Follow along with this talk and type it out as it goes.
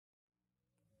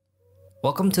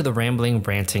Welcome to the Rambling,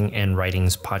 Ranting, and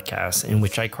Writings podcast, in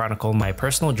which I chronicle my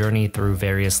personal journey through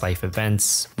various life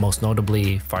events, most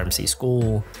notably pharmacy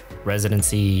school,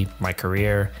 residency, my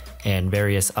career, and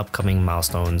various upcoming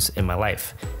milestones in my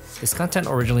life. This content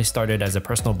originally started as a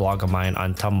personal blog of mine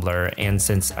on Tumblr, and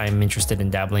since I'm interested in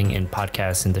dabbling in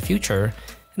podcasts in the future,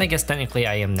 and I guess technically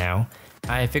I am now,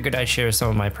 I figured I'd share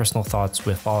some of my personal thoughts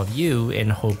with all of you in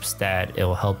hopes that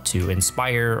it'll help to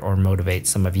inspire or motivate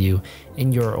some of you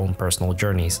in your own personal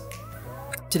journeys.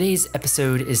 Today's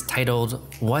episode is titled,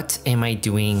 What Am I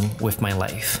Doing with My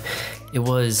Life? It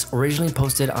was originally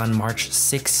posted on March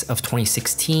 6th of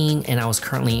 2016, and I was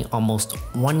currently almost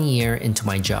 1 year into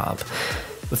my job.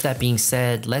 With that being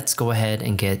said, let's go ahead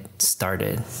and get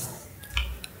started.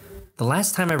 The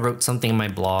last time I wrote something in my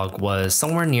blog was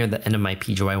somewhere near the end of my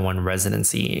PGY1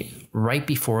 residency, right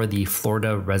before the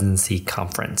Florida Residency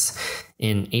Conference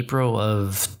in April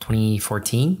of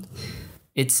 2014.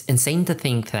 It's insane to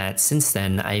think that since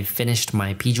then I've finished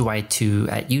my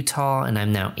PGY2 at Utah and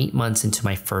I'm now 8 months into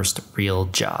my first real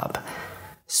job.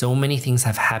 So many things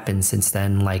have happened since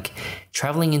then, like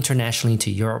traveling internationally to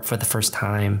Europe for the first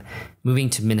time, moving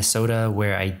to Minnesota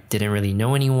where I didn't really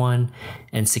know anyone,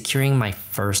 and securing my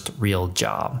first real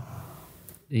job.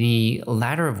 The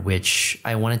latter of which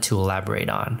I wanted to elaborate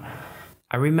on.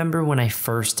 I remember when I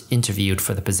first interviewed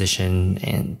for the position,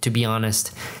 and to be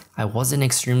honest, I wasn't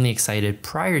extremely excited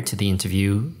prior to the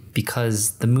interview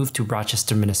because the move to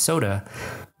Rochester, Minnesota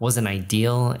wasn't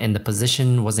ideal and the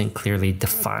position wasn't clearly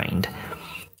defined.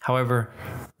 However,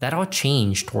 that all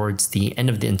changed towards the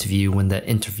end of the interview when the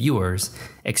interviewers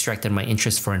extracted my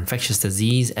interest for infectious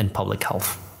disease and public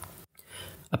health.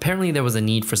 Apparently, there was a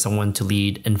need for someone to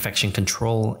lead infection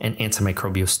control and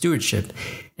antimicrobial stewardship,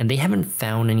 and they haven't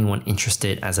found anyone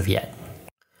interested as of yet.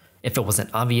 If it wasn't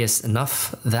obvious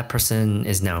enough, that person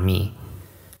is now me.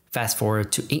 Fast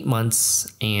forward to 8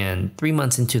 months and 3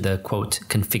 months into the quote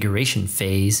configuration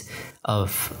phase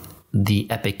of the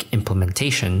Epic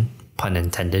implementation, pun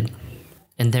intended,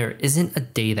 and there isn't a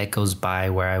day that goes by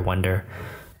where I wonder,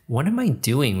 what am I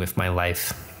doing with my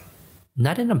life?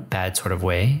 Not in a bad sort of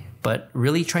way, but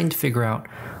really trying to figure out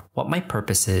what my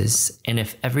purpose is and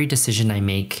if every decision I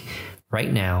make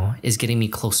right now is getting me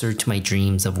closer to my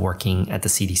dreams of working at the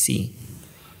CDC.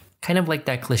 Kind of like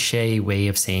that cliche way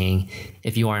of saying,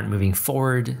 if you aren't moving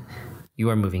forward, you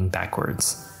are moving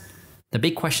backwards. The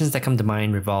big questions that come to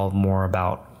mind revolve more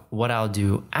about what I'll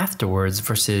do afterwards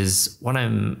versus what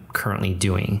I'm currently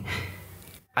doing.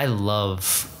 I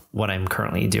love what I'm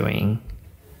currently doing.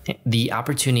 The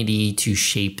opportunity to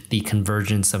shape the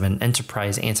convergence of an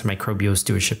enterprise antimicrobial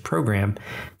stewardship program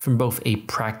from both a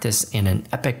practice and an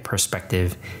Epic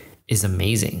perspective is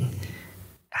amazing.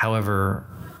 However,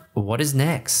 what is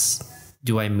next?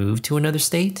 Do I move to another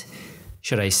state?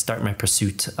 Should I start my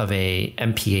pursuit of a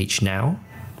MPH now?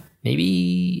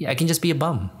 Maybe I can just be a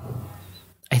bum.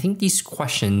 I think these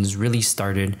questions really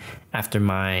started after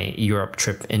my Europe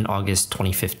trip in August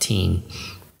 2015.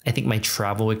 I think my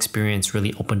travel experience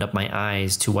really opened up my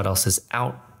eyes to what else is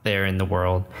out there in the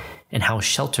world and how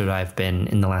sheltered I've been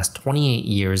in the last 28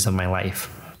 years of my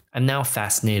life. I'm now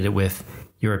fascinated with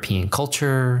European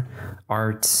culture,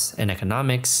 arts, and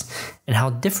economics, and how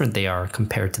different they are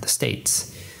compared to the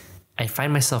States. I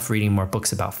find myself reading more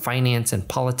books about finance and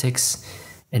politics,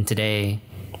 and today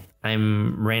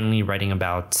I'm randomly writing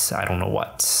about I don't know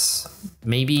what.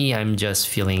 Maybe I'm just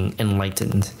feeling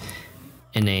enlightened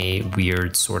in a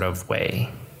weird sort of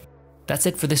way. That's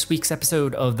it for this week's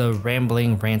episode of the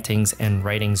Rambling, Rantings, and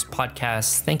Writings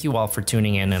podcast. Thank you all for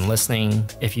tuning in and listening.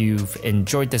 If you've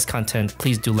enjoyed this content,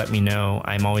 please do let me know.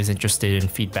 I'm always interested in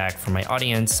feedback from my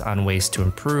audience on ways to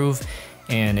improve,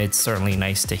 and it's certainly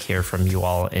nice to hear from you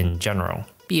all in general,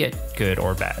 be it good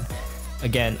or bad.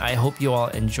 Again, I hope you all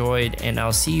enjoyed, and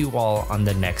I'll see you all on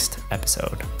the next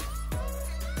episode.